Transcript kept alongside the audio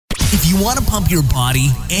If you want to pump your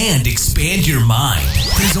body and expand your mind,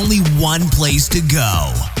 there's only one place to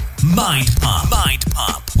go. Mind Pump. Mind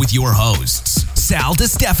Pump with your hosts, Sal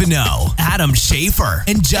DiStefano, Adam Schaefer,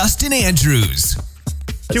 and Justin Andrews.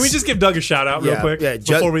 Can we just give Doug a shout out real quick? Yeah,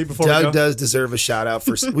 before we Doug go? does deserve a shout out.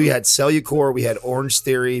 We had Cellucor, we had Orange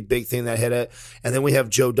Theory, big thing that hit it, and then we have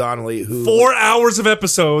Joe Donnelly, who 4 hours of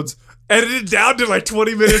episodes edited down to like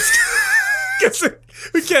 20 minutes.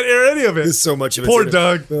 We can't air any of it. There's so much of it. Poor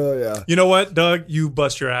Doug. Oh yeah. You know what, Doug? You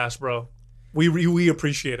bust your ass, bro. We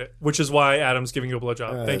appreciate it, which is why Adam's giving you a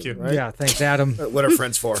blowjob. Thank you. Right? Yeah, thanks, Adam. What are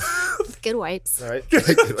friends for? Good wipes. All right.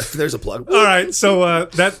 There's a plug. All right, so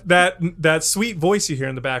that sweet voice you hear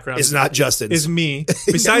in the background It's not Justin's. Is me.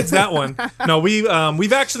 Besides that one, no,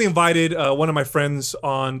 we've actually invited one of my friends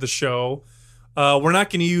on the show. We're not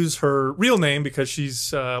going to use her real name because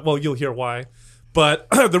she's you'll hear why. But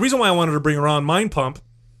the reason why I wanted to bring her on Mind Pump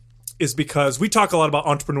is because we talk a lot about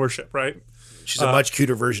entrepreneurship, right? She's a much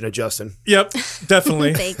cuter version of Justin. Yep,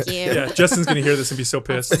 definitely. Thank you. Yeah, Justin's going to hear this and be so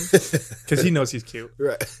pissed because he knows he's cute.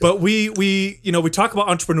 Right. But we talk about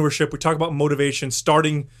entrepreneurship. We talk about motivation,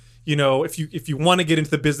 starting, if you want to get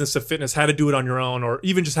into the business of fitness, how to do it on your own, or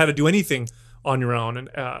even just how to do anything on your own, and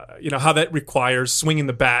how that requires swinging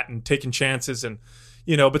the bat and taking chances, and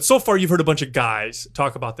But so far, you've heard a bunch of guys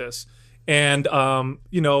talk about this. And,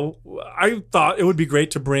 I thought it would be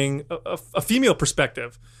great to bring a female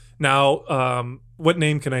perspective. Now, what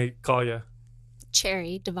name can I call you?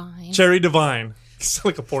 Cherry Divine. Cherry Divine. You sound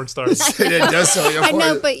like a porn star. It does sound like a I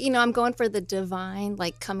know, porn. but I'm going for the divine,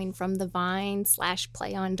 like coming from the vine /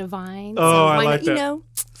 play on divine. Oh, I why like not, that.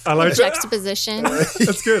 I like that. juxtaposition.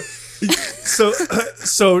 That's good.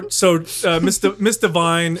 So Miss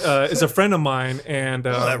Divine is a friend of mine, and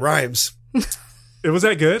Oh, that rhymes. was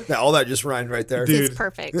that good? Yeah, all that just rhymed right there. Dude. It's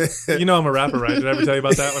perfect. I'm a rapper, right? Did I ever tell you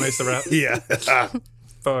about that when I used to rap? Yeah.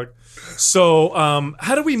 Thug. So,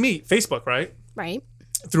 how did we meet? Facebook, right? Right?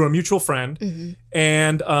 Through a mutual friend,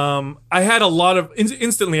 and I had a lot of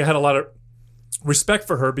respect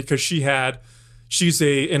for her because she's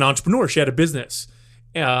an entrepreneur. She had a business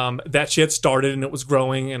that she had started, and it was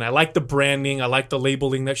growing. And I liked the branding, I liked the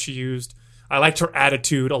labeling that she used. I liked her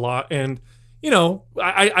attitude a lot, and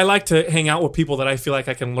I like to hang out with people that I feel like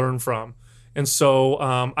I can learn from. And so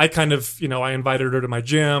I kind of I invited her to my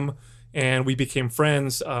gym, and we became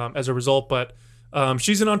friends as a result. But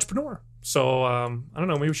she's an entrepreneur. So I don't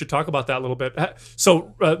know. Maybe we should talk about that a little bit.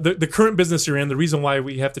 So the current business you're in, the reason why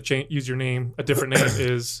we have to use your name, a different name,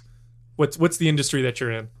 is what's the industry that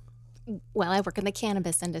you're in? Well, I work in the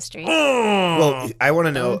cannabis industry. Well, I want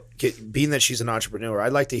to know, being that she's an entrepreneur,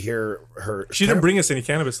 I'd like to hear her. She didn't bring us any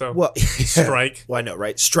cannabis though. Well, strike. Well, I know,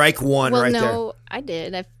 right? Strike one Well, right no, I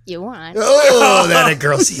did. If you want, Oh, that a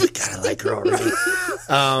girl. See, you gotta like her already.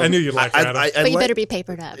 I knew you'd like that. but you better be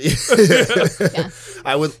papered up. Yeah.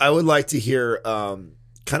 I would like to hear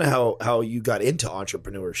kind of how you got into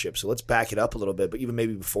entrepreneurship. So let's back it up a little bit. But even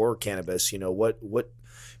maybe before cannabis, what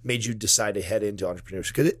made you decide to head into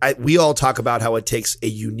entrepreneurship? Because we all talk about how it takes a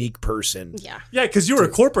unique person. Yeah. Yeah, because you were a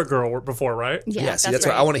corporate girl before, right? Yeah, See, that's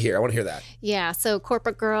what right. I want to hear. I want to hear that. Yeah, so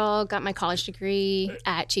corporate girl, got my college degree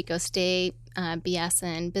at Chico State, BS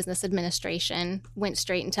in business administration, went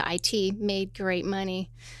straight into IT, made great money.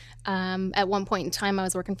 At one point in time, I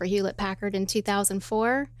was working for Hewlett Packard in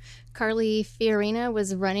 2004. Carly Fiorina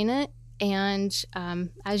was running it. And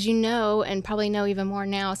as you know, and probably know even more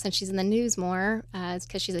now since she's in the news more,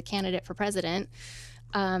 because she's a candidate for president,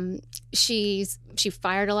 she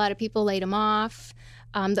fired a lot of people, laid them off.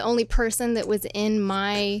 The only person that was in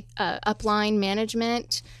my upline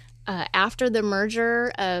management after the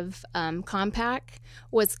merger of Compaq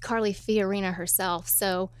was Carly Fiorina herself.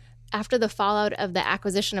 So after the fallout of the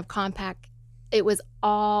acquisition of Compaq, it was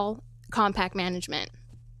all Compaq management.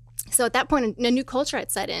 So at that point, a new culture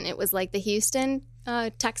had set in. It was like the Houston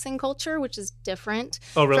Texan culture, which is different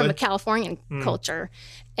from a Californian culture.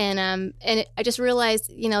 And I just realized,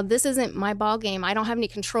 this isn't my ball game. I don't have any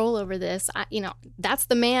control over this. That's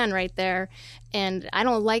the man right there. And I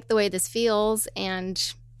don't like the way this feels.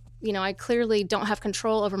 And, I clearly don't have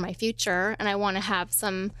control over my future. And I want to have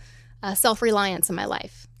some self-reliance in my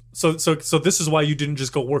life. So this is why you didn't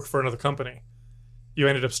just go work for another company. You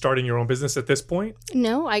ended up starting your own business at this point?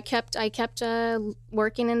 No, I kept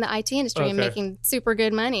working in the IT industry and making super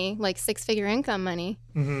good money, like 6-figure income money.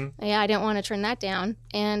 Mm-hmm. Yeah, I didn't want to turn that down.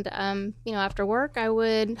 And after work, I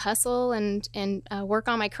would hustle and work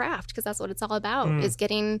on my craft, because that's what it's all about, is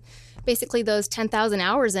getting basically those 10,000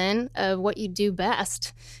 hours in of what you do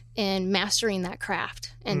best and mastering that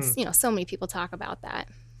craft. And so many people talk about that.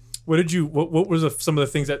 What were some of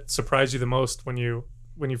the things that surprised you the most when you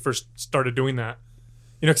first started doing that?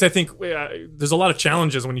 You know, because I think there's a lot of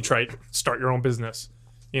challenges when you try to start your own business.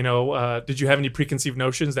 You know, did you have any preconceived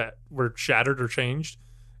notions that were shattered or changed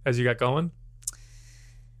as you got going?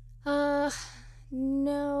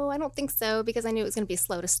 No, I don't think so, because I knew it was going to be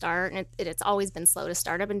slow to start, and it's always been slow to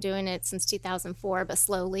start. I've been doing it since 2004, but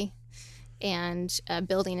slowly, and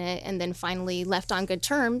building it, and then finally left on good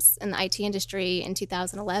terms in the IT industry in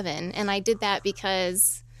 2011. And I did that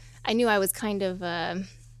because I knew I was kind of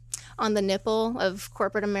on the nipple of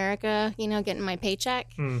corporate America, you know, getting my paycheck.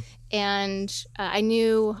 And I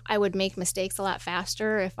knew I would make mistakes a lot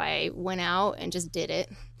faster if I went out and just did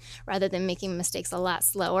it, rather than making mistakes a lot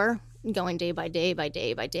slower, going day by day by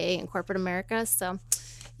day by day in corporate America. So,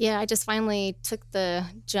 yeah, I just finally took the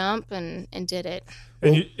jump and did it.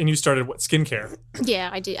 And you started what, skincare? Yeah,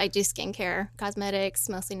 I do skincare, cosmetics,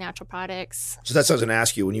 mostly natural products. So that's what I was going to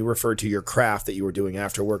ask you. When you referred to your craft that you were doing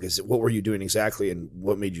after work, what were you doing exactly, and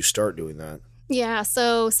what made you start doing that? Yeah,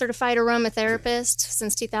 so certified aromatherapist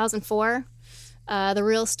since 2004. The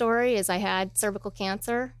real story is I had cervical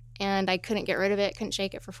cancer, and I couldn't get rid of it, couldn't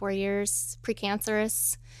shake it for 4 years,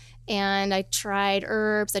 precancerous. And I tried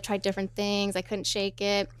herbs, I tried different things, I couldn't shake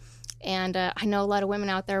it. And I know a lot of women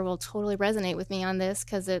out there will totally resonate with me on this,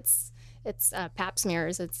 because it's pap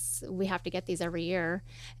smears. We have to get these every year,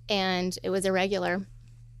 and it was irregular.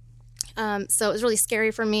 So it was really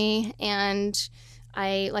scary for me, and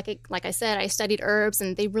I like I said, I studied herbs,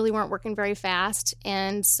 and they really weren't working very fast.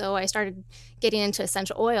 And so I started getting into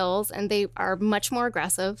essential oils, and they are much more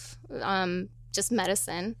aggressive, just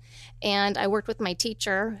medicine. And I worked with my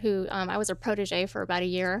teacher, who I was a protege for about a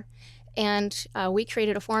year, and we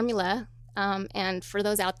created a formula. And for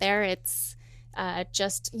those out there, it's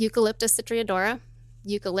just Eucalyptus citriodora,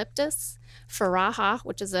 Eucalyptus, Faraha,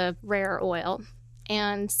 which is a rare oil,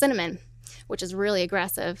 and cinnamon, which is really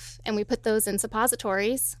aggressive. And we put those in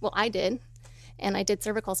suppositories. Well, I did. And I did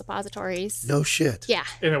cervical suppositories. No shit. Yeah.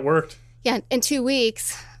 And it worked. Yeah. In 2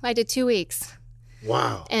 weeks. I did 2 weeks.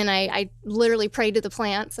 Wow. And I literally prayed to the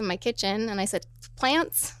plants in my kitchen. And I said,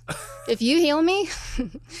 plants, if you heal me,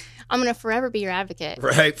 I'm going to forever be your advocate.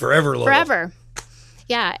 Right. Forever, Lola. Forever.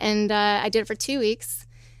 Yeah. And I did it for 2 weeks,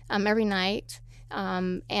 every night.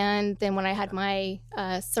 And then when I had my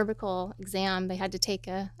cervical exam, they had to take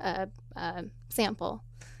a sample,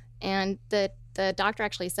 and the doctor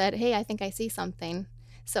actually said, "Hey, I think I see something."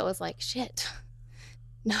 So it was like, shit.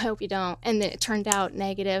 No, I hope you don't. And then it turned out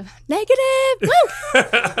negative. Woo!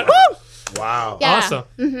 Woo! Wow. Yeah. Awesome.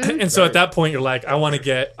 Mm-hmm. And so at that point, you're like, I want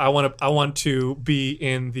to be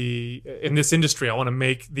in this industry. I want to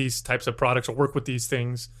make these types of products or work with these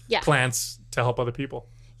things, plants, to help other people.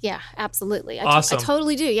 Yeah, absolutely. Awesome. I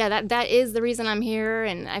totally do. Yeah, that is the reason I'm here,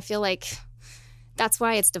 and I feel like that's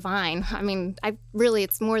why it's divine. I mean,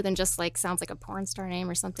 it's more than just like sounds like a porn star name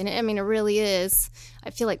or something. I mean, it really is. I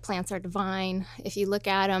feel like plants are divine. If you look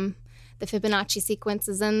at them, the Fibonacci sequence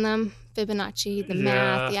is in them. Fibonacci, the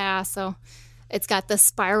math, yeah. So it's got the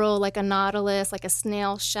spiral like a nautilus, like a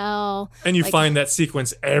snail shell. And you find that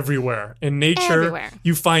sequence everywhere. In nature, everywhere.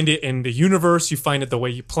 You find it in the universe, you find it the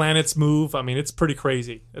way planets move. I mean, it's pretty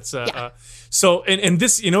crazy. It's so and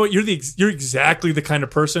this, you know what, you're exactly the kind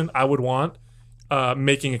of person I would want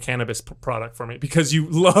making a cannabis product for me, because you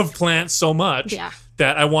love plants so much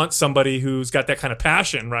that I want somebody who's got that kind of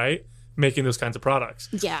passion, right? Making those kinds of products.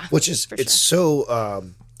 Yeah. Which is it's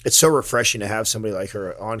so refreshing to have somebody like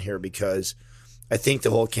her on here, because I think the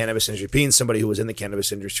whole cannabis industry, being somebody who was in the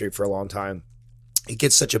cannabis industry for a long time, it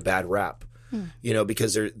gets such a bad rap, you know,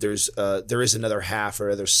 because there is another half or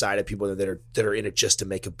other side of people that are in it just to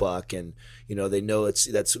make a buck, and you know they know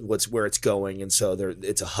that's where it's going, and so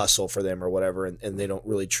it's a hustle for them or whatever, and they don't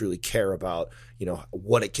really truly care about, you know,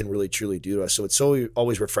 what it can really truly do to us. So it's so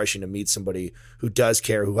always refreshing to meet somebody who does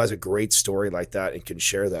care, who has a great story like that and can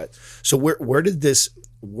share that. So where did this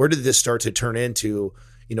start to turn into,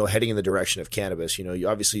 you know, heading in the direction of cannabis? You know,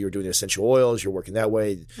 you're doing essential oils, you're working that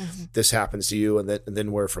way. Mm-hmm. This happens to you, and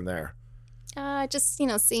then where from there? Just, you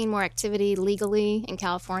know, seeing more activity legally in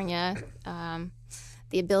California,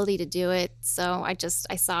 the ability to do it. So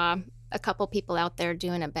I saw a couple people out there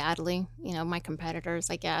doing it badly, you know, my competitors,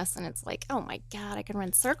 I guess. And it's like, oh my God, I can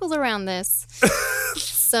run circles around this.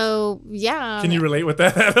 So, yeah. Can you relate with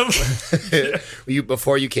that, Adam?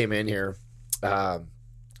 Before you came in here,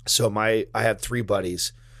 so I had 3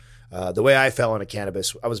 buddies. The way I fell into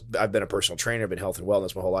cannabis, I've been a personal trainer, I've been health and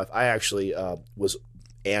wellness my whole life. I actually was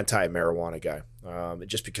anti-marijuana guy,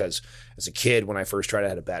 just because as a kid when I first tried, I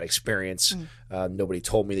had a bad experience. Nobody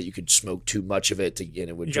told me that you could smoke too much of it and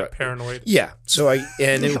it would got paranoid. Yeah, so I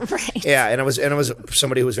right. Yeah, and I was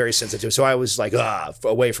somebody who was very sensitive, so I was like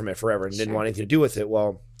away from it forever and didn't want anything to do with it.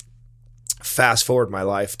 Well, fast forward my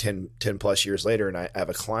life 10 plus years later, and I have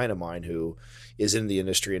a client of mine who is in the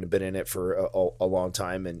industry and been in it for a long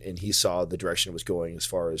time, and he saw the direction it was going as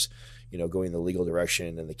far as, you know, going the legal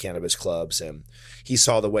direction and the cannabis clubs, and he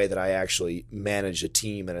saw the way that I actually managed a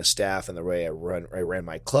team and a staff and the way I ran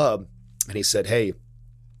my club, and he said, hey,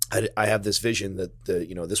 I have this vision that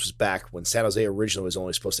this was back when San Jose originally was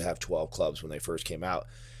only supposed to have 12 clubs when they first came out,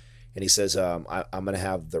 and he says, I'm going to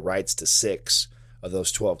have the rights to 6 of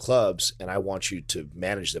those 12 clubs, and I want you to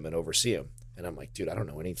manage them and oversee them. And I'm like, dude, I don't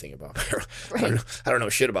know anything about Right. I don't know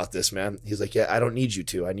shit about this, man. He's like, yeah, I don't need you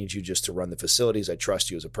to. I need you just to run the facilities. I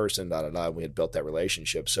trust you as a person, We had built that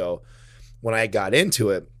relationship. So when I got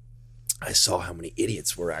into it, I saw how many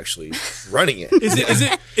idiots were actually running it. Is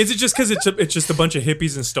it just because it's just a bunch of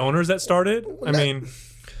hippies and stoners that started? I mean,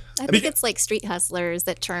 I think it's like street hustlers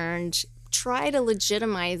that try to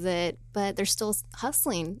legitimize it, but they're still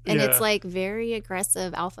hustling. And Yeah. it's like very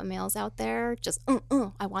aggressive alpha males out there. Just,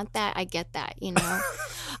 I want that. I get that, you know.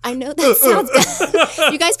 I know that sounds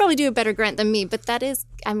good. You guys probably do a better grunt than me, but that is,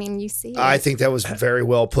 I mean, you see it. I think that was very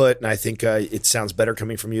well put, and I think it sounds better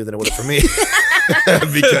coming from you than it would have from me.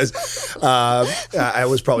 Because I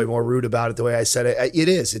was probably more rude about it the way I said it. It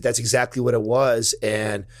is. That's exactly what it was.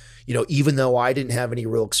 And, you know, even though I didn't have any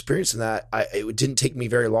real experience in that, it didn't take me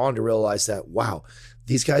very long to realize that, wow,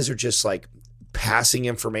 these guys are just like passing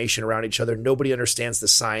information around each other. Nobody understands the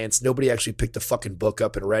science. Nobody actually picked a fucking book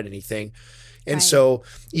up and read anything. And Right. so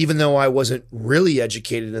even though I wasn't really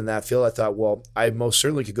educated in that field, I thought, well, I most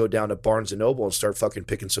certainly could go down to Barnes & Noble and start fucking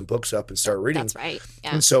picking some books up and start reading. That's right.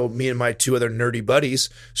 Yeah. And so me and my 2 other nerdy buddies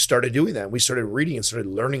started doing that. We started reading and started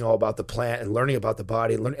learning all about the plant and learning about the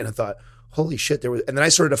body. And I thought, holy shit, and then I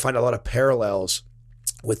started to find a lot of parallels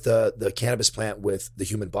with the cannabis plant with the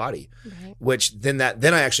human body, Right. which then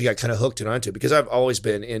I actually got kind of hooked onto it because I've always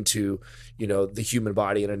been into, you know, the human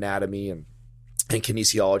body and anatomy and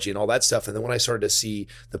kinesiology and all that stuff. And then when I started to see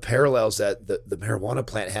the parallels that the marijuana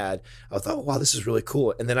plant had, I thought, oh, wow, this is really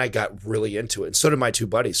cool. And then I got really into it. And so did my 2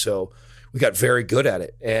 buddies. So we got very good at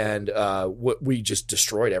it. And we just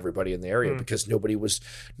destroyed everybody in the area because nobody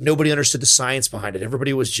understood the science behind it.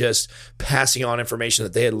 Everybody was just passing on information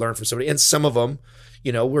that they had learned from somebody. And some of them,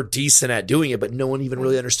 you know, were decent at doing it, but no one even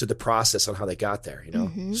really understood the process on how they got there, you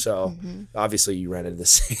know? So obviously you ran into the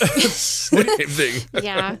same thing.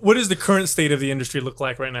 Yeah. what does the current state of the industry look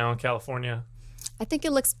like right now in California? I think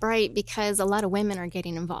it looks bright because a lot of women are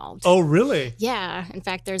getting involved. Oh, really? Yeah. In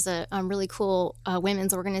fact, there's a really cool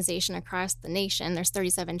women's organization across the nation. There's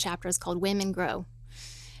 37 chapters called Women Grow.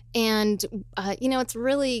 And, you know, it's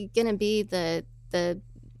really going to be the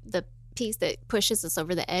piece that pushes us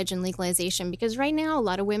over the edge in legalization because right now a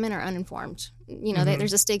lot of women are uninformed. You know,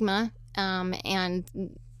 there's a stigma and,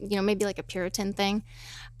 you know, maybe like a Puritan thing.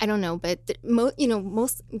 I don't know. But,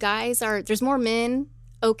 most guys there's more men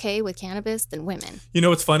okay with cannabis than women. You know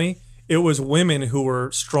what's funny? It was women who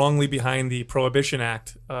were strongly behind the Prohibition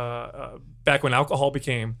Act back when alcohol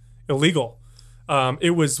became illegal.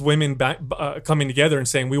 It was women coming together and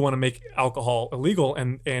saying, we want to make alcohol illegal.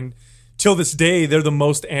 And till this day, they're the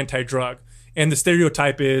most anti-drug. And the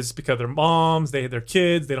stereotype is because they're moms, they have their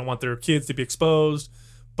kids, they don't want their kids to be exposed.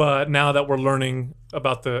 But now that we're learning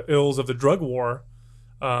about the ills of the drug war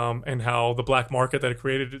and how the black market that it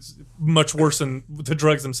created is much worse than the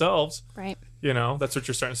drugs themselves, Right. you know, that's what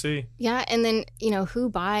you're starting to see. Yeah, and then, you know,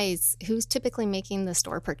 who's typically making the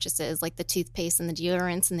store purchases, like the toothpaste and the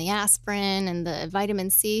deodorants and the aspirin and the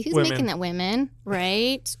vitamin C? Who's Women. making that? Women,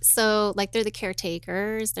 right? So, like, they're the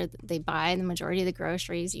caretakers. They buy the majority of the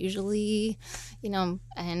groceries usually, you know,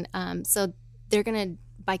 and so they're going to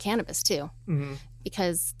buy cannabis too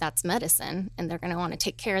because that's medicine, and they're going to want to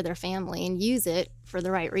take care of their family and use it for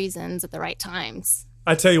the right reasons at the right times.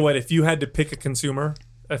 I tell you what, if you had to pick a consumer,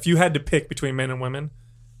 if you had to pick between men and women,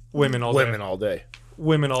 women all day. Women all day.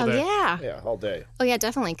 Women all Oh, day. yeah. Yeah, all day. Oh yeah,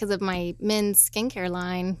 definitely. Because of my men's skincare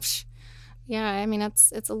line. Yeah, I mean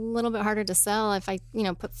it's a little bit harder to sell if I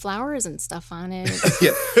put flowers and stuff on it.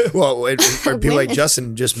 Yeah. Well, people like Women.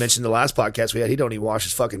 Justin just mentioned the last podcast we had. He don't even wash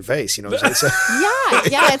his fucking face. You know what I'm saying? So,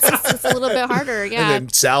 yeah, it's a little bit harder. Yeah, and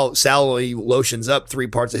then Sal only lotions up 3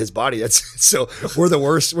 parts of his body. That's so we're the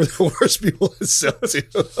worst. We're the worst people to sell to.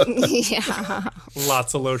 yeah.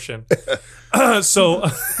 Lots of lotion. So,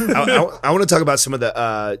 I want to talk about some of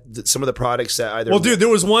the products that either. well, dude, there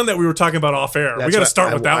was one that we were talking about off air. We got to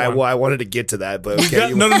start with that one. Well, I wanted to get to that, but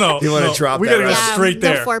okay, No. You want to drop we that? gotta go Right? straight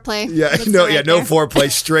there. No foreplay. Yeah, Let's no, go yeah, right no there. foreplay.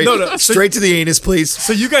 Straight, No, straight to the anus, please.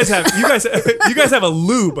 So you guys have a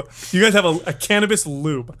lube. You guys have a cannabis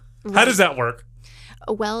lube. How does that work?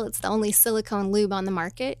 Well, it's the only silicone lube on the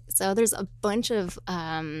market. So there's a bunch of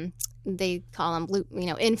they call them,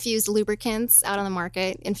 infused lubricants out on the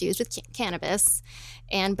market, infused with cannabis,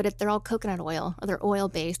 but if they're all coconut oil or they're oil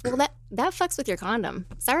based, well, that fucks with your condom.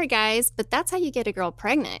 Sorry, guys, but that's how you get a girl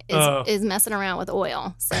pregnant is messing around with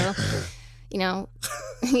oil. So,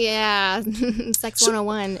 yeah, sex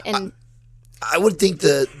 101, and. I would think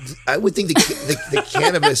the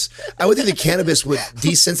cannabis. I would think the cannabis would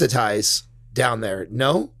desensitize down there.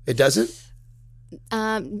 No, it doesn't.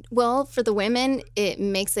 Well, for the women, it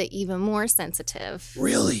makes it even more sensitive.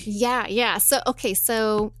 Really? Yeah. So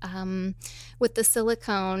with the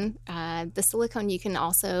silicone you can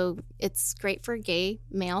also, it's great for gay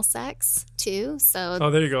male sex too. So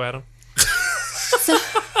there you go, Adam.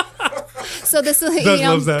 So this is,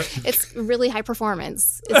 loves that. It's really high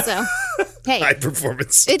performance. So, hey, High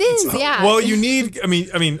performance. it is, yeah. Well, you need. I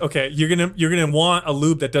mean, okay. You're gonna want a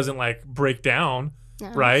lube that doesn't like break down,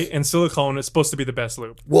 right? And silicone is supposed to be the best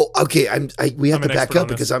lube. Well, okay. We have I'm to an back expert up on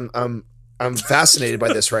this. because I'm fascinated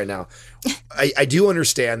by this right now. I do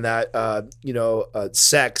understand that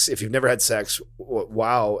sex. If you've never had sex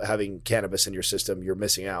while having cannabis in your system, you're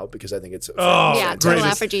missing out because I think it's yeah, total greatest-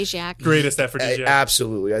 aphrodisiac. Greatest aphrodisiac.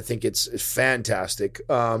 Absolutely, I think it's fantastic.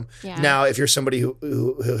 Now, if you're somebody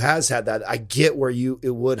who has had that, I get where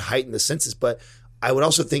it would heighten the senses, but I would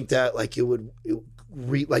also think that like it would.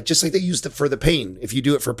 Just like they used it for the pain. If you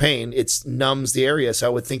do it for pain, it numbs the area. So I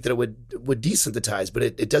would think that it would desensitize, but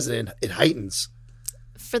it doesn't. It heightens.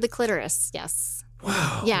 For the clitoris, yes.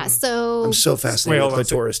 Wow. Yeah. So I'm so fascinated with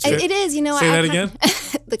clitoris too. it is. Say that again.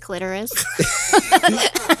 The clitoris.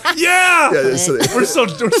 Yeah. We're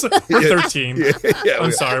 13. Yeah,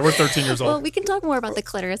 I'm sorry, we're 13 years Well, old. we can talk more about the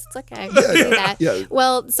clitoris. It's okay. We can do that. Yeah.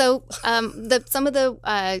 Well, so some of the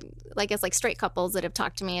I guess like straight couples that have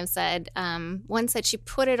talked to me have said one said she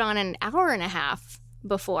put it on an hour and a half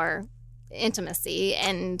before intimacy,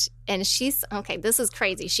 and she's okay. This is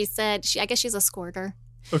crazy. She said I guess she's a squirter,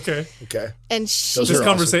 Okay. and she. Those This are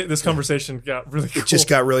conversation. This conversation got really cool. It just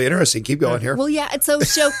got really interesting. Keep going here. Well, yeah. And so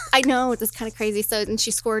I know it's kind of crazy. So, and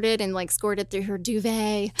she squirted and like squirted through her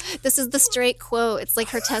duvet. This is the straight quote. It's like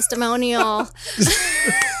her testimonial.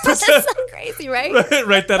 That's so crazy, right?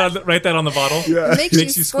 write that on the bottle. Yeah.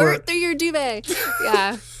 Makes you squirt through your duvet.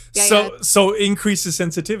 Yeah. So increases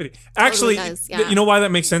sensitivity. Actually, does, yeah. You know why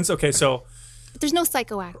that makes sense? Okay, so There's no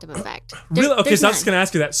psychoactive effect. really, okay, There's so I was just none. gonna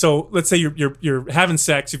ask you that. So let's say you're having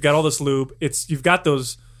sex, you've got all this lube, you've got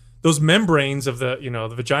those membranes of the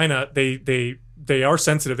the vagina. They are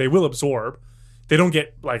sensitive. They will absorb. They don't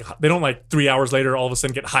like 3 hours later all of a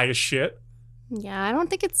sudden get high as shit. Yeah,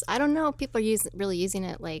 I don't know if people are really using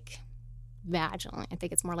it like vaginally. I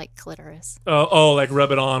think it's more like clitoris. Like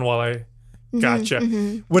rub it on while I. Gotcha.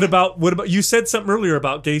 What about you said something earlier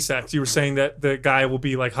about gay sex? You were saying that the guy will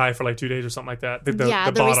be like high for like 2 days or something like that. The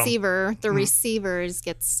bottom. Receivers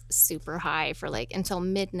gets super high for like until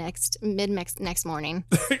mid next morning.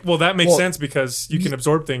 Well, that makes sense because you can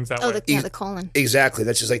absorb things that way. The colon. Exactly.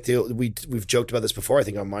 That's just like we've joked about this before. I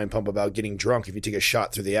think on Mind Pump about getting drunk. If you take a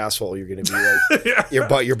shot through the asshole, you're going to be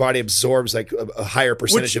like your body absorbs like a higher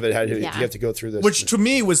percentage of it. You have to go through this. Which to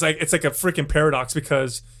me was like it's like a freaking paradox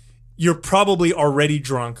because you're probably already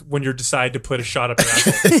drunk when you decide to put a shot up your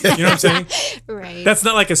asshole. You know what I'm saying? Right. That's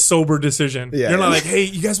not like a sober decision. Yeah. You're not like, hey,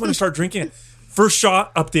 you guys want to start drinking? First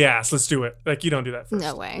shot up the ass. Let's do it. Like you don't do that first.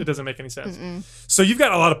 No way. It doesn't make any sense. So you've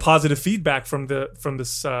got a lot of positive feedback from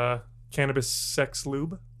this cannabis sex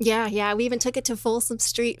lube. Yeah. We even took it to Folsom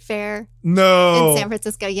Street Fair No. in San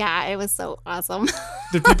Francisco. Yeah, it was so awesome.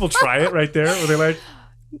 Did people try it right there? Were they like,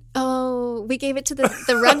 Oh, we gave it to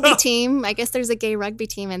the rugby team. I guess there's a gay rugby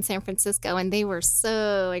team in San Francisco, and they were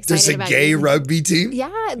so excited There's a about gay using it. rugby team?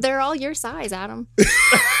 Yeah, they're all your size, Adam.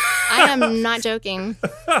 I am not joking.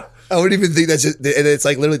 I wouldn't even think that's and it's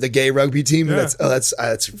like literally the gay rugby team. Yeah. That's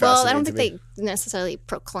fascinating. Well, I don't to think me. they necessarily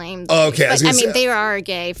proclaim. Oh, okay, I was But, gonna say- they are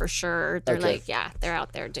gay for sure. They're Okay. they're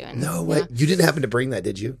out there doing. No way. Yeah. You didn't happen to bring that,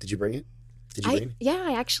 did you? Did you bring it? Did you bring it?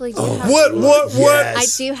 I actually do. Oh, have what? I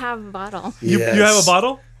Yes. do have a bottle. you Yes. have a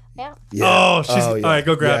bottle? Yeah. Yeah. Oh, she's all right.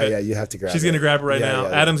 Go grab Yeah, it. Yeah, you have to grab it. She's gonna grab it right Yeah, now.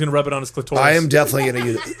 yeah. Adam's gonna rub it on his clitoris. I am definitely going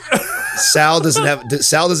to use it. Sal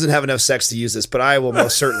doesn't have enough sex to use this, but I will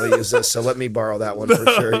most certainly use this. So let me borrow that one for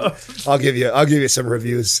sure. I'll give you some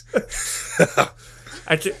reviews.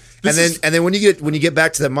 I can't. And then when you get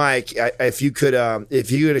back to the mic, if you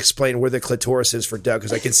could explain where the clitoris is for Doug,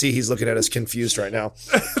 because I can see he's looking at us confused right now.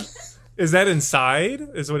 Is that inside?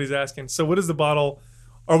 Is what he's asking. So what is the bottle?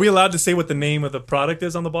 Are we allowed to say what the name of the product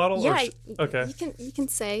is on the bottle? Yeah. Okay. You can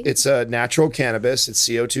say. It's a natural cannabis. It's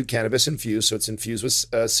CO2 cannabis infused, so it's infused with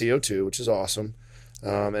CO2, which is awesome.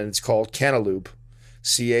 And it's called Canalube,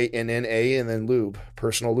 CANNA, and then lube,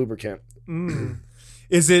 personal lubricant.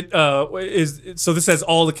 Is it so this has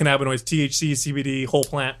all the cannabinoids, THC, CBD, whole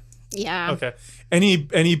plant. Yeah. Okay.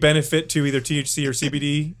 Any benefit to either THC or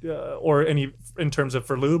CBD or any in terms of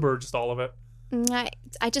for lube or just all of it?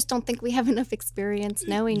 I just don't think we have enough experience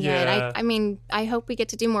knowing Yeah. yet. I mean, I hope we get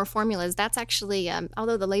to do more formulas. That's actually,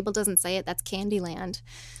 although the label doesn't say it, that's Candyland.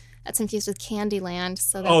 That's infused with Candyland.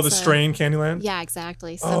 So that's, The strain Candyland? Yeah,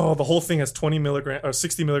 exactly. So, Oh, the whole thing has 20 milligrams or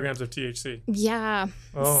 60 milligrams of THC. yeah.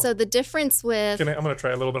 Oh. So the difference with I'm going to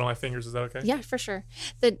try a little bit on my fingers. Is that okay? yeah, for sure.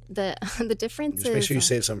 The difference Just is make sure you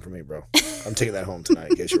save something for me, bro. I'm taking that home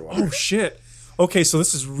tonight in case you're wondering. Oh, shit. Okay, so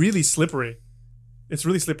this is really slippery. It's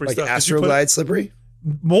really slippery Like stuff. Did you put Astroglide slippery?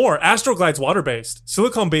 more. Astroglide's water-based.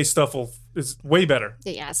 Silicone-based stuff is way better.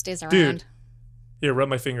 yeah, it stays around. Dude. Here, rub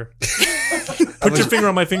my finger. Put your finger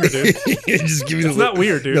on my finger, dude. Just give me It's not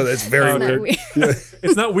weird, dude. No, that's very Oh, Not weird. weird.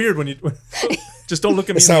 It's not weird when you... Just don't look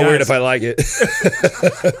at me It's in the not weird eyes. if I like it.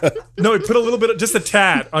 No, put a little bit, just a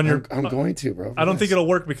tad on your... I'm going to, bro. I don't think it'll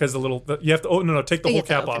work because you have to... Oh, no, take the You whole have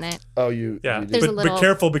to cap open off. it. Oh, you. Yeah, you did. There's a but little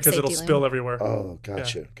careful because it'll safety spill lube. everywhere. Oh,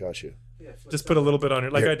 got you. Just put a little bit on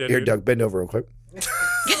it. Like Here, I did. here, dude. Doug, bend over real quick.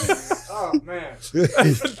 Oh, man.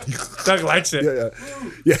 Doug likes it.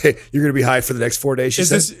 Yeah, you're gonna be high for the next 4 days. She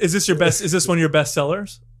said. Is this your best? Is this one of your best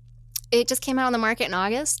sellers? It just came out on the market in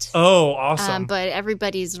August. Oh, awesome! But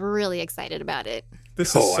everybody's really excited about it. This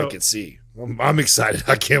is Oh, so, I can see. I'm excited.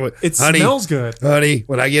 I can't wait. It honey, smells good. honey.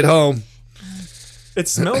 When I get home, It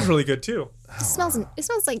smells really good too. It smells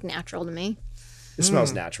like natural to me. it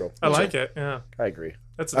smells natural. I like it. Yeah, I agree.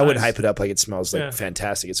 that's. I wouldn't nice. hype it up like it smells like Yeah.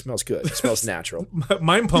 fantastic. It smells good. It smells natural.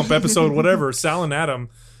 Mind Pump episode, whatever. Sal and Adam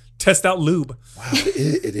test out lube. Wow,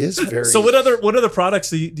 it is very. So what other products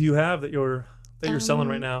do you have that you're selling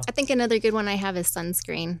right now? I think another good one I have is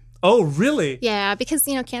sunscreen. Oh, really? Yeah, because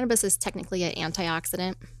cannabis is technically an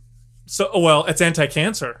antioxidant. So well, it's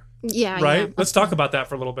anti-cancer, Yeah, right? yeah. Let's talk about that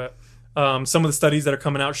for a little bit. Some of the studies that are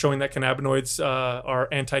coming out showing that cannabinoids are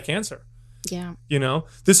anti-cancer. Yeah.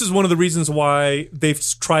 This is one of the reasons why they've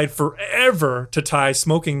tried forever to tie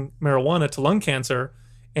smoking marijuana to lung cancer,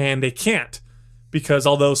 and they can't, because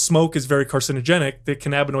although smoke is very carcinogenic, the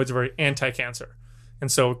cannabinoids are very anti-cancer,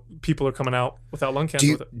 and so people are coming out without lung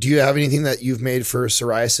cancer with it. Do you have anything that you've made for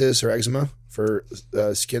psoriasis or eczema for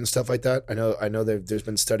skin stuff like that? I know there's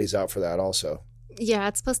been studies out for that also. Yeah,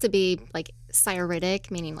 it's supposed to be like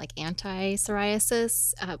cyridic, meaning like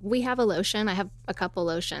anti-psoriasis. We have a lotion. I have a couple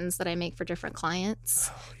lotions that I make for different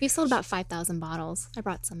clients. We've sold about 5,000 bottles. I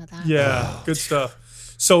brought some of that. Yeah, good stuff.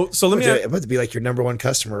 So let me. I'm about to be like your number one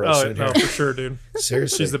customer. Oh sitting no, here. for sure, dude.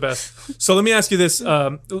 Seriously, She's the best. So let me ask you this.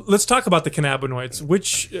 Let's talk about the cannabinoids,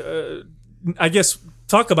 which I guess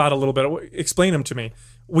talk about a little bit. Explain them to me.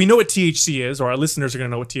 We know what THC is, or our listeners are going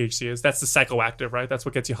to know what THC is. That's the psychoactive, right? That's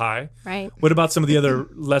what gets you high. Right. What about some of the other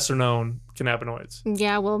lesser known cannabinoids?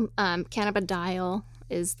 Yeah, well, cannabidiol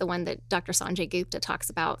is the one that Dr. Sanjay Gupta talks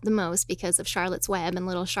about the most because of Charlotte's Web and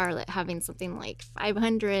little Charlotte having something like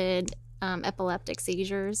 500 epileptic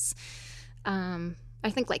seizures. I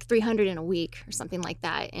think like 300 in a week or something like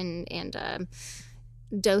that. And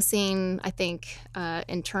dosing, I think,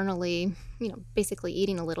 internally, basically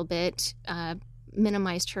eating a little bit,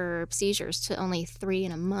 minimized her seizures to only 3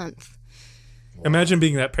 in a month. Imagine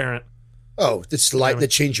being that parent. Oh, that's life that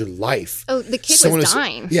changed your life. Oh, the kid Someone was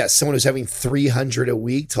dying. Yeah, someone was having 300 a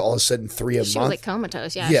week to all of a sudden 3 a She month. was like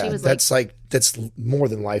comatose. Yeah, yeah, she was that's more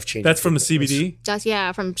than life changing. That's from the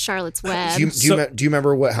CBD. from Charlotte's Web. Do you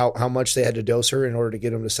remember how much they had to dose her in order to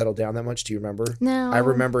get him to settle down that much? Do you remember? No. I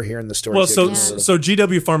remember hearing the story. Well, too. so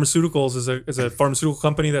GW Pharmaceuticals is a pharmaceutical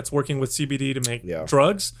company that's working with CBD to make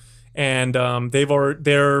drugs, and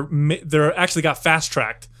they're actually got fast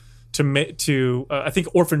tracked to I think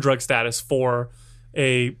orphan drug status for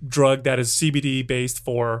a drug that is CBD based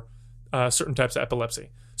for certain types of epilepsy.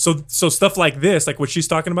 So stuff like this, like what she's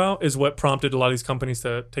talking about, is what prompted a lot of these companies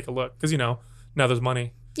to take a look, because now there's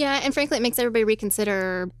money. Yeah, and frankly, it makes everybody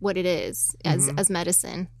reconsider what it is as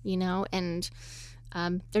medicine, and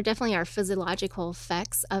there definitely are physiological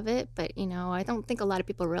effects of it, but I don't think a lot of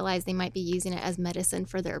people realize they might be using it as medicine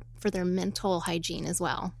for their mental hygiene as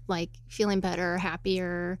well, like feeling better,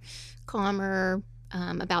 happier, calmer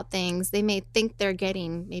about things. They may think they're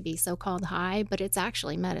getting maybe so-called high, but it's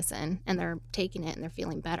actually medicine, and they're taking it and they're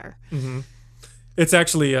feeling better. Mm-hmm. It's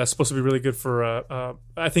actually supposed to be really good for.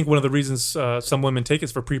 I think one of the reasons some women take it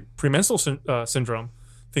is for premenstrual syndrome,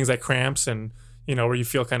 things like cramps and where you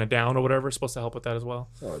feel kind of down or whatever. It's supposed to help with that as well.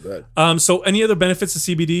 Oh, good. So any other benefits of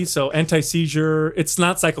CBD? So anti-seizure. It's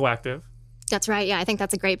not psychoactive. That's right. Yeah, I think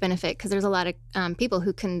that's a great benefit because there's a lot of people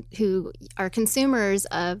who are consumers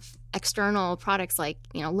of external products like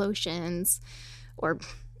lotions or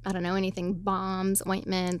I don't know, anything, bombs,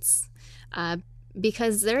 ointments,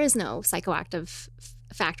 because there is no psychoactive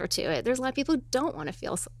factor to it. There's a lot of people who don't want to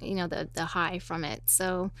feel, the high from it.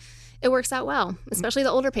 So it works out well, especially the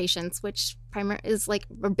older patients, which is like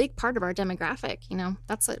a big part of our demographic.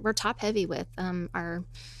 That's what we're top heavy with our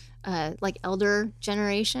like elder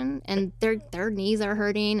generation, and their knees are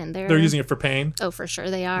hurting, and they're using it for pain. Oh, for sure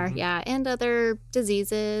they are. Yeah, and other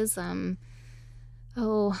diseases.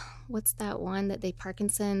 What's that one that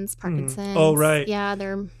Parkinson's? Oh, right. Yeah,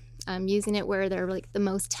 they're using it where they're like the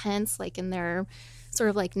most tense, like in their sort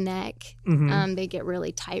of like neck. They get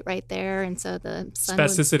really tight right there, and so the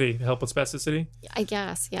spasticity, help with spasticity. I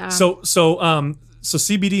guess, yeah. So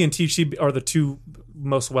CBD and THC are the two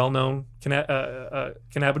most well-known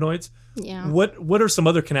cannabinoids. Yeah. What are some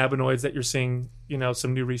other cannabinoids that you're seeing,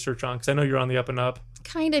 some new research on? Because I know you're on the up and up.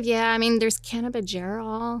 Kind of, yeah. I mean, there's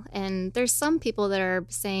cannabigerol, and there's some people that are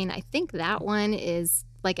saying, I think that one is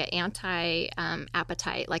like an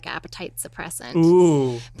anti-appetite, like an appetite suppressant.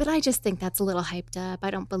 Ooh. But I just think that's a little hyped up. I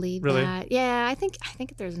don't believe really? that. Yeah, I think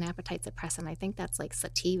if there's an appetite suppressant, I think that's like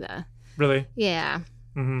sativa. Really? Yeah.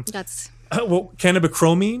 Mm-hmm. That's... well,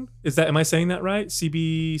 cannabichromene, am I saying that right?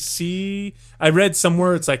 CBC. I read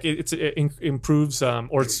somewhere it's like it improves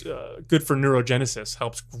or it's good for neurogenesis,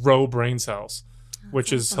 helps grow brain cells,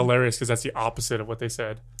 which is hilarious because that's the opposite of what they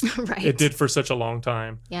said. Right. It did for such a long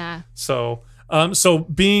time. Yeah. So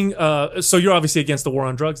you're obviously against the war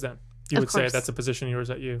on drugs then. You would say that's a position of yours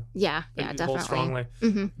that you definitely hold strongly.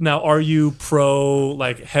 Mm-hmm. Now, are you pro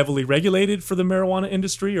like heavily regulated for the marijuana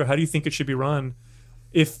industry, or how do you think it should be run?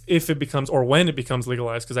 If it becomes, or when it becomes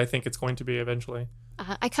legalized, because I think it's going to be eventually.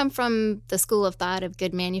 I come from the school of thought of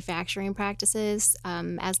good manufacturing practices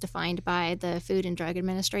as defined by the Food and Drug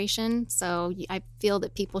Administration. So I feel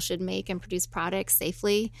that people should make and produce products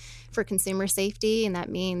safely for consumer safety, and that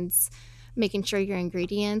means making sure your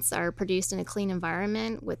ingredients are produced in a clean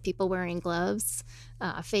environment with people wearing gloves,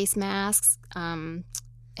 face masks,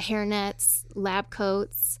 hair nets, lab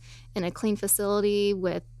coats, in a clean facility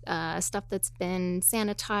with stuff that's been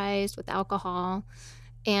sanitized with alcohol,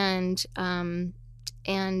 and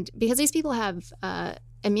because these people have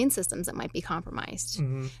immune systems that might be compromised,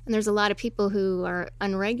 and there's a lot of people who are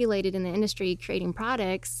unregulated in the industry creating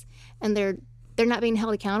products, and they're not being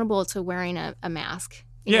held accountable to wearing a mask.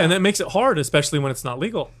 Yeah, and that makes it hard, especially when it's not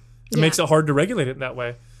legal. It makes it hard to regulate it that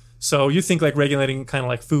way. So you think like regulating kind of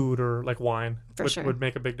like food or like wine would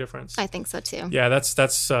make a big difference? I think so too. Yeah, that's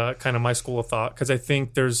kind of my school of thought, because I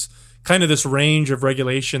think there's kind of this range of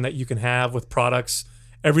regulation that you can have with products,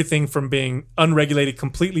 everything from being unregulated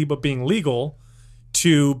completely but being legal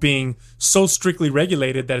to being so strictly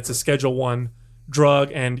regulated that it's a Schedule I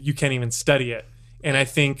drug and you can't even study it. And I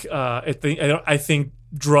think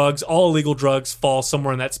drugs, all illegal drugs, fall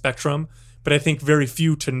somewhere in that spectrum. But I think very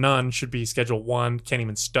few to none should be Schedule I, can't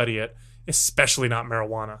even study it, especially not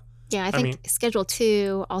marijuana. Yeah, I think Schedule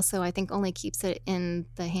II also, I think, only keeps it in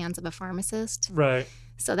the hands of a pharmacist. Right.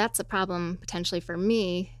 So that's a problem potentially for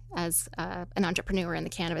me as an entrepreneur in the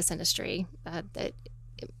cannabis industry, that it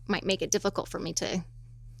might make it difficult for me to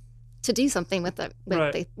do something with the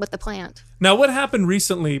plant. Now, what happened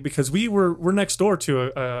recently, because we're next door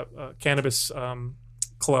to a cannabis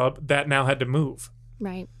club that now had to move.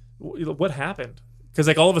 Right. What happened? Because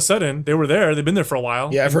like all of a sudden they were there, they've been there for a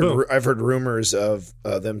while. Yeah, I've heard rumors of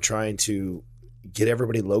them trying to get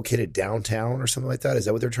everybody located downtown or something like that. Is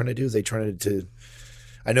that what they're trying to do? Is they trying to?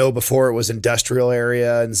 I know before it was industrial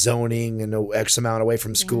area and zoning and X amount away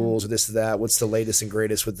from schools or this or that. What's the latest and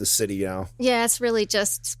greatest with the city now? Yeah, it's really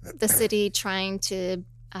just the city trying to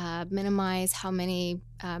minimize how many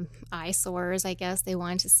eyesores, I guess, they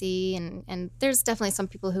wanted to see, and there's definitely some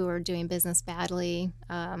people who are doing business badly,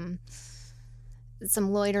 some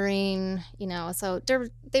loitering, so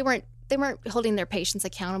they weren't holding their patients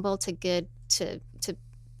accountable to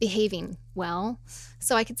behaving well.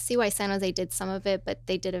 So I could see why San Jose did some of it, but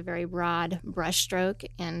they did a very broad brushstroke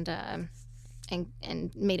and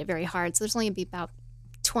made it very hard. So there's only be about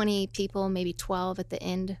 20 people, maybe 12 at the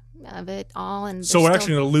end of it all. And so we're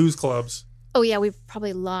actually going to lose clubs. Oh yeah, we've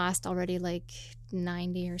probably lost already like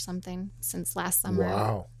 90 or something since last summer.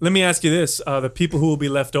 Wow. Let me ask you this. The people who will be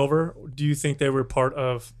left over, do you think they were part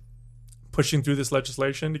of pushing through this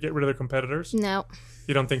legislation to get rid of their competitors? No.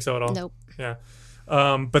 You don't think so at all? Nope. Yeah.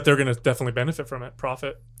 But they're going to definitely benefit from it,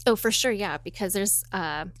 profit. Oh, for sure, yeah, because there's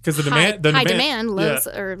high demand,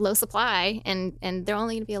 low supply, and they're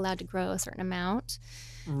only going to be allowed to grow a certain amount.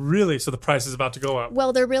 Really? So the price is about to go up?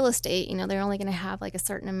 Well, they're real estate. They're only going to have like a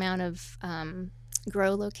certain amount of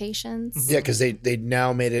grow locations. Yeah, because they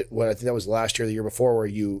now made it. What I think that was last year, or the year before, where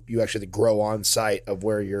you actually grow on site of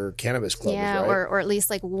where your cannabis club Yeah, is, right? or at least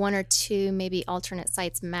like 1 or 2 maybe alternate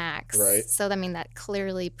sites max. Right. So I mean that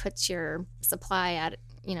clearly puts your supply at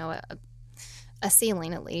a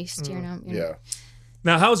ceiling at least. Yeah.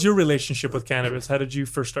 Now, how's your relationship with cannabis? How did you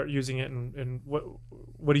first start using it, and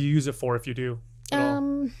what do you use it for if you do at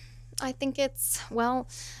all? I think it's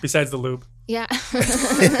Besides the lube. yeah.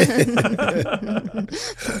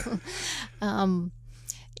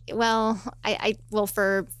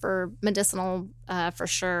 For medicinal for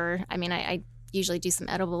sure. I mean, I usually do some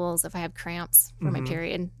edibles if I have cramps for my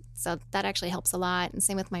period, so that actually helps a lot. And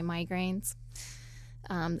same with my migraines.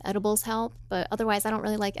 Edibles help, but otherwise I don't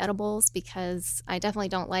really like edibles because I definitely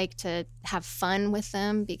don't like to have fun with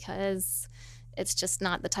them because it's just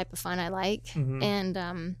not the type of fun I like.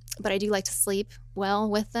 And but I do like to sleep well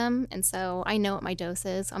with them, and so I know what my dose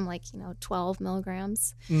is. I'm like 12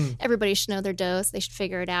 milligrams. Everybody should know their dose. They should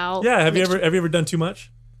figure it out. Yeah, have you ever done too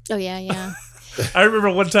much? Oh yeah. I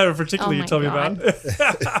remember one time in particular you my told me God.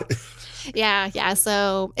 about. Yeah.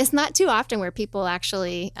 So it's not too often where people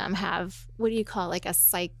actually have, what do you call it, like a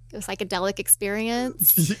psychedelic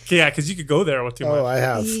experience. Yeah, because you could go there with too much. Oh, I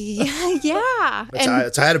have. Yeah.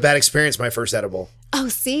 I had a bad experience my first edible. Oh,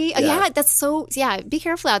 see? Yeah. Be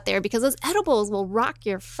careful out there because those edibles will rock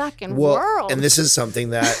your fucking world. And this is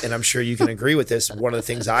something that, and I'm sure you can agree with this, one of the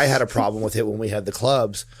things I had a problem with it when we had the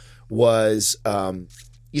clubs was, when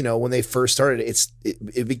they first started,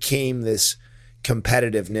 it became this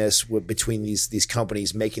competitiveness between these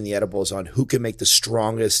companies making the edibles on who can make the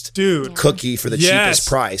strongest cookie for the cheapest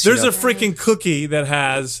price. There's a freaking cookie that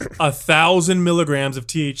has 1,000 milligrams of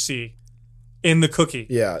THC in the cookie.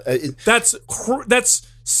 Yeah, that's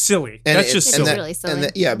silly. That's just silly. Really silly.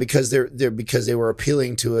 Because because they were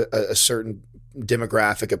appealing to a certain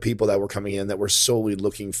demographic of people that were coming in that were solely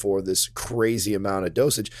looking for this crazy amount of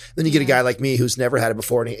dosage. Then you get a guy like me who's never had it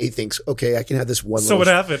before, and he thinks, okay, I can have this one. So what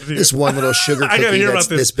happened? This one little sugar cookie that's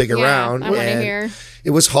this big around. I want to hear.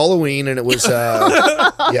 It was Halloween, and it was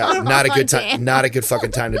not a good time, not a good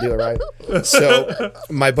fucking time to do it, right? So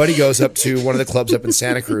my buddy goes up to one of the clubs up in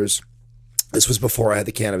Santa Cruz. This was before I had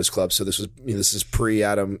the cannabis club, so this is pre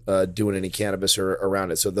Adam doing any cannabis or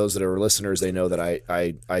around it. So those that are listeners, they know that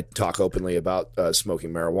I talk openly about smoking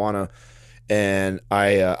marijuana, and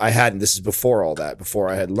I hadn't. This is before all that, before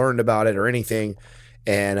I had learned about it or anything.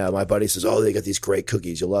 And my buddy says, "Oh, they got these great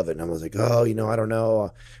cookies. You'll love it." And I was like, "Oh, I don't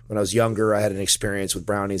know. When I was younger, I had an experience with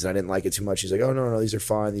brownies, and I didn't like it too much." He's like, "Oh, no, these are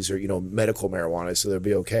fine. These are medical marijuana, so they'll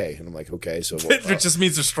be okay." And I'm like, "Okay, so it just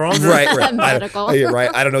means they're stronger." Right. Medical. Right.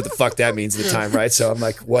 I don't know what the fuck that means at the time, right? So I'm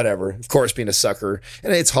like, whatever. Of course, being a sucker.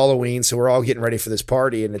 And it's Halloween, so we're all getting ready for this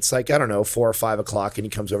party, and it's like, I don't know, 4 or 5 o'clock, and he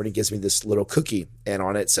comes over and he gives me this little cookie, and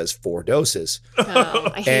on it says 4 doses.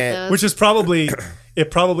 Oh, I hate those. Which is probably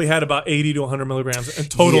had about 80 to 100 milligrams in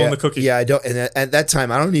total in the cookie. Yeah, I don't. And at that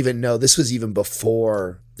time, I don't even know. This was even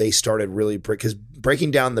before they started really because breaking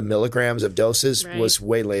down the milligrams of doses was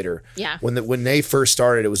way later. Yeah. When they first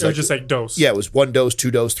started, it was just like dose. Yeah, it was 1 dose, 2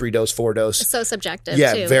 dose, 3 dose, 4 dose. It's so subjective.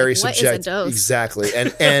 Yeah, too. very What subjective. is a dose? Exactly.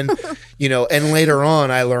 And and later on,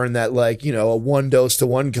 I learned that a 1 dose to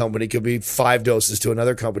one company could be 5 doses to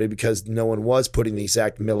another company because no one was putting the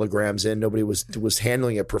exact milligrams in. Nobody was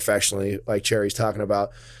handling it professionally, like Cherry's talking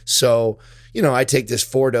about. So, I take this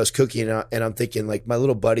 4-dose cookie and I'm thinking, like, my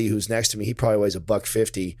little buddy who's next to me, he probably weighs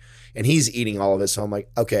 $150 and he's eating all of it. So I'm like,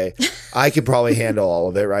 okay, I could probably handle all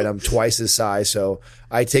of it, right? I'm twice his size. So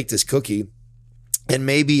I take this cookie and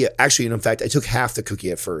in fact, I took half the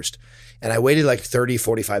cookie at first. And I waited like 30,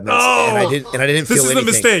 45 minutes, and I didn't feel anything. This is the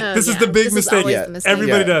mistake. This is the big mistake. Yeah. The mistake.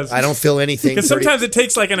 Everybody does. I don't feel anything. Because sometimes it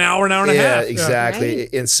takes like an hour and a half. Yeah, exactly.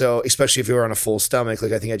 Right. And so, especially if you were on a full stomach,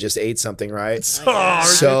 like I think I just ate something, right?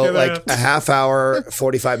 So like a half hour,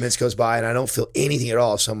 45 minutes goes by, and I don't feel anything at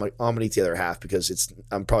all. So I'm like, I'm gonna eat the other half because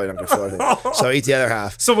I'm probably not gonna feel anything. So I eat the other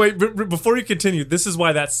half. So wait, before you continue, this is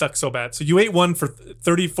why that sucks so bad. So you ate one for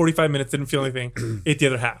 30, 45 minutes, didn't feel anything, ate the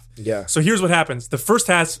other half. Yeah. So here's what happens. The first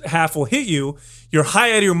half will hit you. You're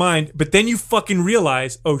high out of your mind, but then you fucking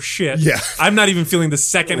realize, oh shit, I'm not even feeling the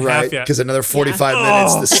second half yet. Because another 45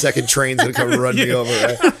 minutes, the second train's gonna come run me over.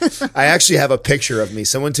 Right? I actually have a picture of me.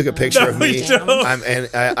 Someone took a picture of me.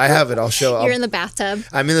 I have it. I'll show. You're in the bathtub.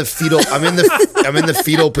 I'm in the fetal. I'm in the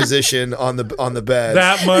fetal position on the bed.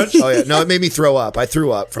 That much? Oh yeah. No, it made me throw up. I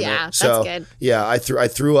threw up from it. That's So good. yeah, I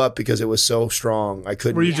threw up because it was so strong. I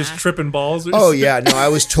couldn't. Were you just tripping balls? Oh yeah, no, I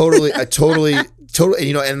was totally,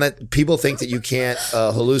 you know, and that people think that you can't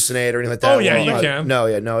hallucinate or anything like that. Oh, yeah, you can.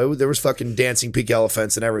 No, there was fucking dancing pink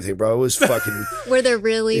elephants and everything, bro. It was fucking. Were there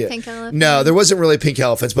really pink elephants? No, there wasn't really pink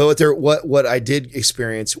elephants, but what I did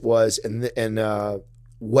experience was, and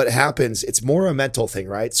what happens, it's more a mental thing,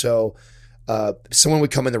 right? So someone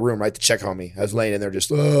would come in the room, right, to check on me. I was laying in there just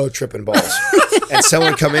tripping balls. And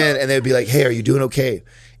someone would come in and they'd be like, hey, are you doing okay?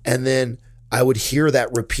 And then I would hear that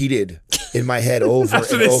repeated in my head over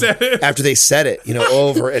and over after they said it, you know,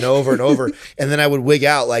 over and over and over. And then I would wig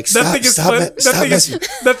out like, stop messing.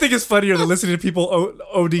 That thing is funnier than listening to people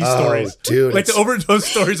OD stories. Dude. Like the overdose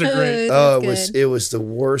stories are great. It was the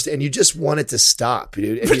worst. And you just want it to stop,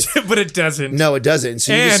 dude. And but it doesn't. No, it doesn't.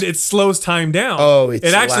 So it slows time down. It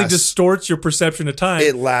actually distorts your perception of time.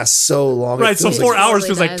 It lasts so long. Right. So 4 hours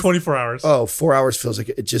feels like 24 hours. 4 hours feels like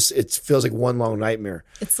it feels like one long nightmare.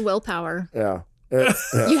 It's willpower. Yeah.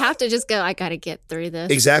 You have to just go, I got to get through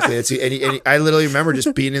this. Exactly. And I literally remember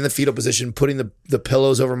just being in the fetal position, putting the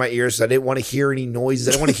pillows over my ears. I didn't want to hear any noises.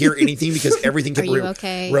 I didn't want to hear anything because everything kept Are you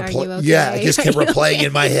okay? Yeah, it just kept replaying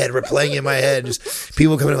in my head. Just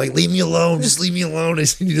people coming in like, leave me alone. Just leave me alone. I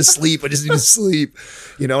just need to sleep.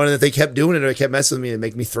 You know, and if they kept doing it, or they kept messing with me and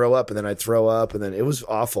make me throw up, and then I'd throw up, and then it was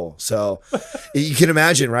awful. So you can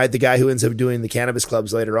imagine, right? The guy who ends up doing the cannabis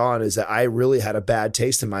clubs later on is that I really had a bad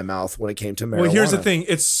taste in my mouth when it came to marijuana. Well, here's the thing.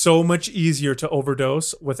 It's so much easier to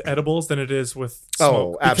overdose with edibles than it is with smoke.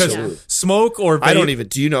 Oh, absolutely. Because smoke or vape,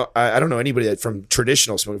 I don't know anybody that from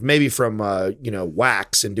traditional smoke, maybe from,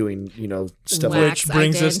 wax and doing, stuff. Wax. Which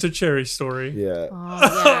brings us to Cherry's story. Yeah.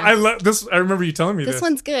 Oh, yeah. I love this. I remember you telling me this. This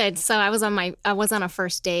one's good. So I was on a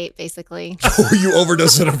first date, basically. You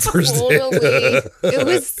overdosed on a first date. Totally. It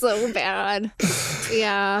was so bad.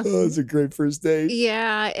 Yeah. Oh, it's a great first date.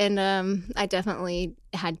 Yeah, and I definitely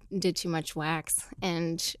did too much wax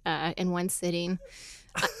and in one sitting,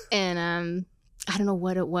 and I don't know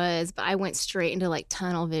what it was, but I went straight into like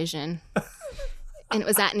tunnel vision. And it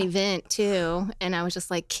was at an event too, and I was just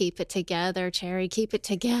like, "Keep it together, Cherry. Keep it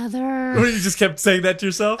together." You just kept saying that to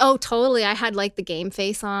yourself? Oh, totally. I had like the game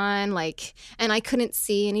face on, and I couldn't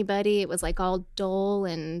see anybody. It was like all dull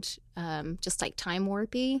and just like time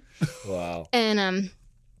warpy. Wow. And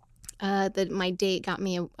my date got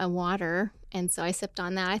me a water, and so I sipped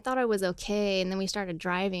on that. I thought I was okay, and then we started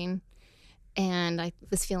driving, and I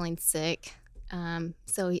was feeling sick.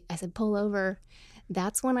 So I said, "Pull over."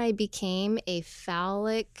 That's when I became a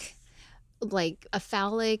phallic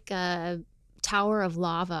tower of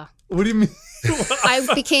lava. What do you mean? I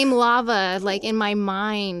became lava, like in my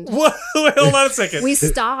mind. What? Wait, hold on a second. We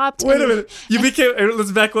stopped. Wait a minute. You became.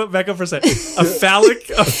 Let's back up for a second. A phallic.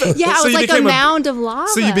 Yeah, it was like a mound of lava.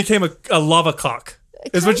 So you became a lava cock.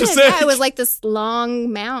 Is what you're saying? Yeah, it was like this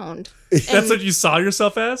long mound. That's what you saw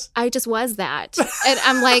yourself as? I just was that. And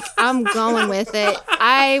I'm like, I'm going with it.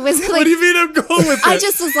 I was like, what do you mean I'm going with it? I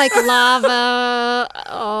just was like lava.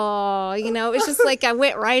 Oh, it was just like I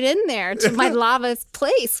went right in there to my lava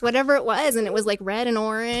place, whatever it was. And it was like red and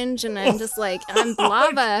orange. And I'm just like, I'm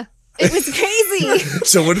lava. It was crazy.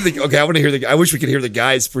 So what did I want to hear I wish we could hear the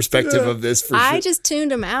guy's perspective of this. I just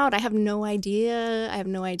tuned him out. I have no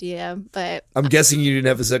idea. But I'm guessing you didn't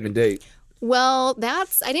have a second date. Well, I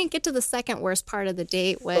didn't get to the second worst part of the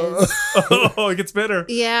date was. Oh, it gets better.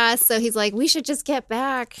 Yeah. So he's like, we should just get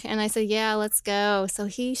back. And I said, yeah, let's go. So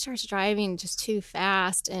he starts driving just too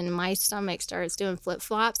fast and my stomach starts doing flip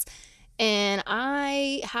flops. And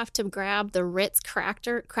I have to grab the Ritz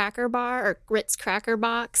cracker bar or Ritz cracker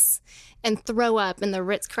box and throw up in the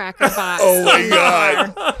Ritz cracker box. Oh my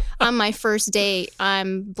God. On my first date,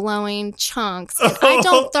 I'm blowing chunks. And I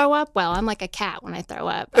don't throw up well. I'm like a cat when I throw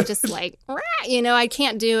up. I'm just like, I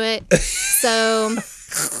can't do it. So,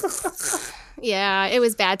 yeah, it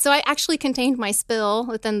was bad. So I actually contained my spill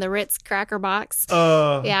within the Ritz cracker box.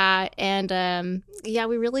 Yeah, and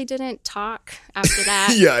we really didn't talk after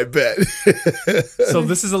that. Yeah, I bet. So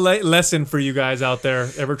this is a lesson for you guys out there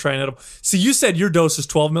ever trying edible. So you said your dose is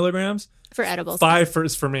 12 milligrams? For edibles. 5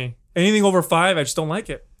 is for me. Anything over 5, I just don't like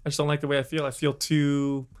it. I just don't like the way I feel. I feel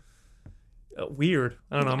too weird.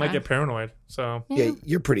 I don't know. I might get paranoid. So yeah,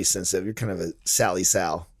 you're pretty sensitive. You're kind of a Sally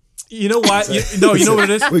Sal. You know what? You know what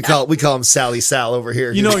it is? We call him Sally Sal over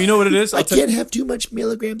here. You know what it is? I can't have too much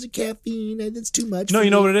milligrams of caffeine. That's too much. No, you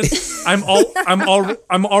know what it is? I'm all.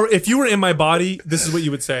 If you were in my body, this is what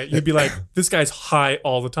you would say. You'd be like, "This guy's high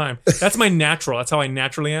all the time." That's my natural. That's how I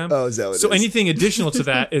naturally am. Oh, is that what so it is? Anything additional to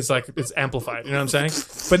that is like it's amplified. You know what I'm saying?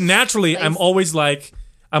 But naturally, I'm always like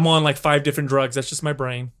I'm on like 5 different drugs. That's just my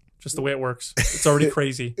brain. Just the way it works. It's already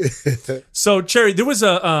crazy. So, Cherry, there was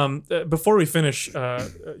before we finish,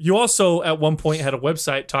 you also at one point had a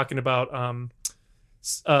website talking about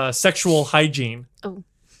sexual hygiene. Oh.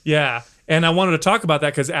 Yeah. And I wanted to talk about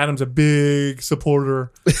that because Adam's a big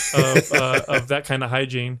supporter of that kind of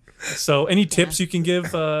hygiene. So, any tips you can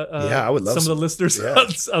give? I would love some of the listeners yeah.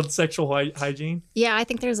 on sexual hygiene. Yeah, I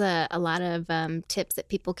think there's a lot of tips that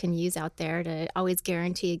people can use out there to always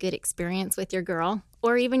guarantee a good experience with your girl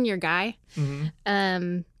or even your guy. Mm-hmm.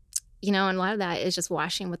 And a lot of that is just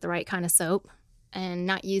washing with the right kind of soap and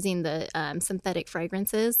not using the synthetic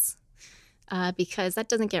fragrances because that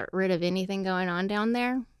doesn't get rid of anything going on down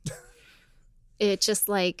there. It just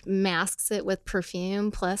like masks it with perfume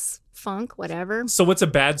plus funk, whatever. So what's a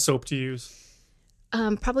bad soap to use?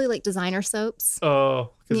 Probably like designer soaps. Oh,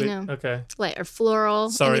 okay. Like or floral.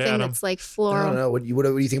 Sorry, anything Adam. that's like I floral. don't know. What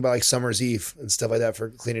do you think about like Summer's Eve and stuff like that for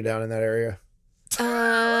cleaning down in that area?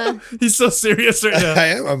 He's so serious right now. I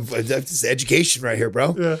am. That's education right here,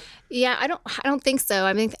 bro. Yeah, I don't think so.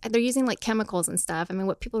 I mean, they're using like chemicals and stuff. I mean,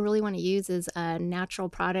 what people really want to use is natural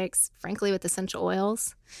products, frankly, with essential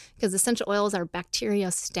oils, because essential oils are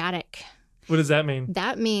bacteriostatic. What does that mean?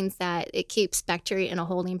 That means that it keeps bacteria in a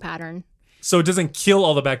holding pattern. So it doesn't kill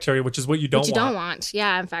all the bacteria, which is what you don't want. Don't want.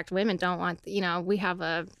 Yeah, in fact, women don't want. We have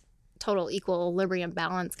a total equilibrium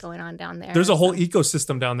balance going on down there. There's a whole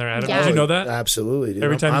ecosystem down there, Adam. Yeah. Did you know that? Absolutely, dude.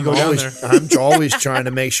 Every time I'm you go down always, there. I'm always trying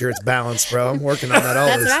to make sure it's balanced, bro. I'm working on that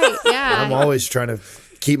always. That's right. Yeah. I'm always trying to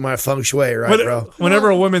keep my feng shui right, bro. Whenever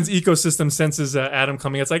a woman's ecosystem senses Adam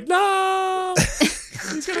coming, it's like, no,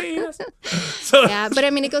 he's gonna eat us. So, Yeah, but I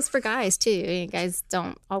mean, it goes for guys too. Guys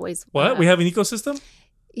don't always. what? We have an ecosystem?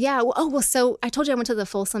 Yeah. So I told you I went to the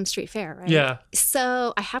Folsom Street Fair, right? Yeah.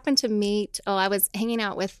 So I happened to meet, I was hanging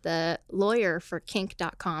out with the lawyer for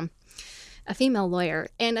kink.com, a female lawyer.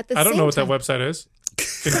 And at the I don't same know what time, that website is.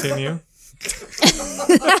 Continue.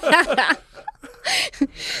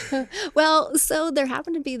 Well, so there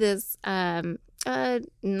happened to be this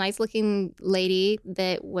nice looking lady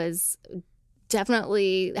that was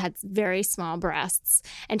definitely had very small breasts,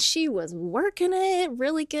 and she was working it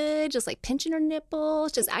really good, just like pinching her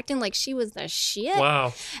nipples, just acting like she was the shit.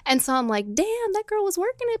 Wow. And so I'm like, damn, that girl was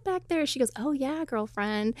working it back there. She goes, oh yeah,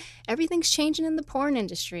 girlfriend, everything's changing in the porn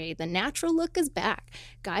industry. The natural look is back.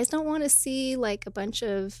 Guys don't want to see like a bunch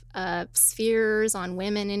of spheres on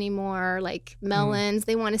women anymore, like melons.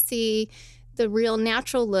 They want to see the real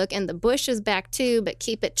natural look, and the bush is back too, but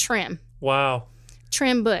keep it trim. Wow.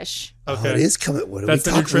 Trim bush. Okay. Oh, it is coming. What That's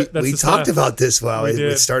the new trend. That's we the talked stuff. about this while We it did.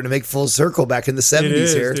 was starting to make full circle back in the 70s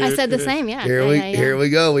is, here. dude. I said the it is. same, yeah. Here we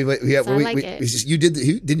go. You did.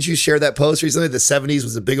 Didn't you share that post recently? The 70s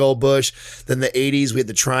was a big old bush. Then the 80s we had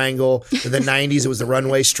the triangle. Then the 90s it was the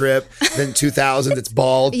runway strip. Then 2000s it's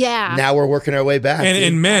bald. Yeah. Now we're working our way back. dude.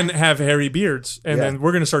 And men have hairy beards, and Yeah. then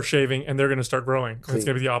we're going to start shaving, and they're going to start growing. It's going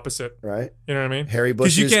to be the opposite. right? You know what I mean? Hairy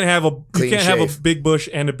Because you bushes, can't have clean have a shave. big bush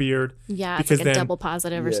and a beard. Yeah, it's because like a then double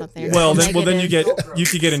positive or something. yeah. well then you Negative.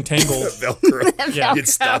 could get entangled. Velcro. Yeah. Get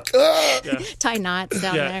stuck. Ah! tie knots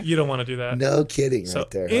down Yeah, there. you don't want to do that. No kidding, So right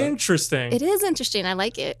there. huh? interesting. It is interesting. I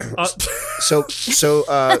like it. So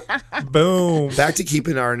Boom. back to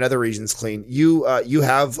keeping our nether regions clean. You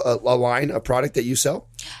have a line, a product that you sell.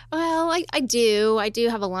 Well, I do. I do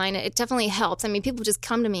have a line. It definitely helps. I mean, people just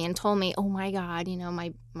come to me and told me, "Oh my God,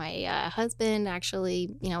 my husband actually,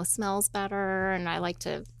 smells better, and I like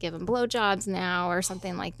to give him blowjobs now, or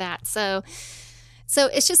something like that." So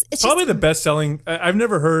it's Probably the best selling. I've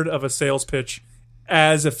never heard of a sales pitch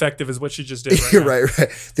as effective as what she just did right now. right.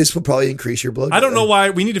 This will probably increase your blow. I don't know why.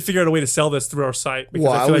 We need to figure out a way to sell this through our site. Because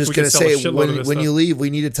Well, I I feel was like just we going to can sell say a shitload of this when you stuff. leave, we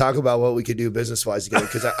need to talk about what we could do business wise together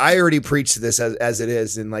because I already preached this as it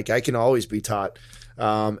is, and like I can always be taught.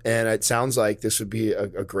 And it sounds like this would be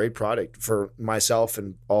a great product for myself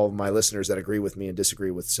and all of my listeners that agree with me and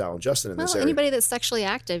disagree with Sal and Justin in this area. anybody that's sexually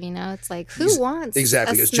active, it's like who wants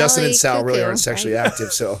Exactly, a because Justin and smelly Sal really cuckoo, aren't sexually right?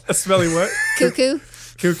 active, so A smelly what? Cuckoo.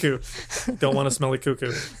 Cuckoo. Don't want a smelly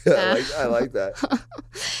cuckoo. I like that.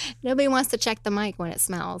 Nobody wants to check the mic when it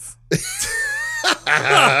smells.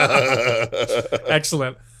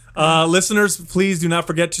 Excellent. Listeners, please do not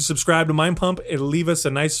forget to subscribe to Mind Pump and leave us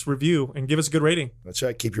a nice review and give us a good rating. That's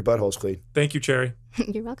right. Keep your buttholes clean. Thank you, Cherry.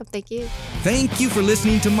 You're welcome. Thank you. Thank you for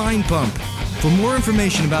listening to Mind Pump. For more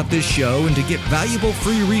information about this show and to get valuable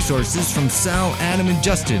free resources from Sal, Adam, and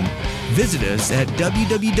Justin, visit us at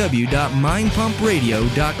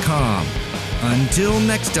www.mindpumpradio.com. Until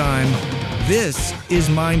next time, this is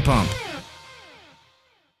Mind Pump.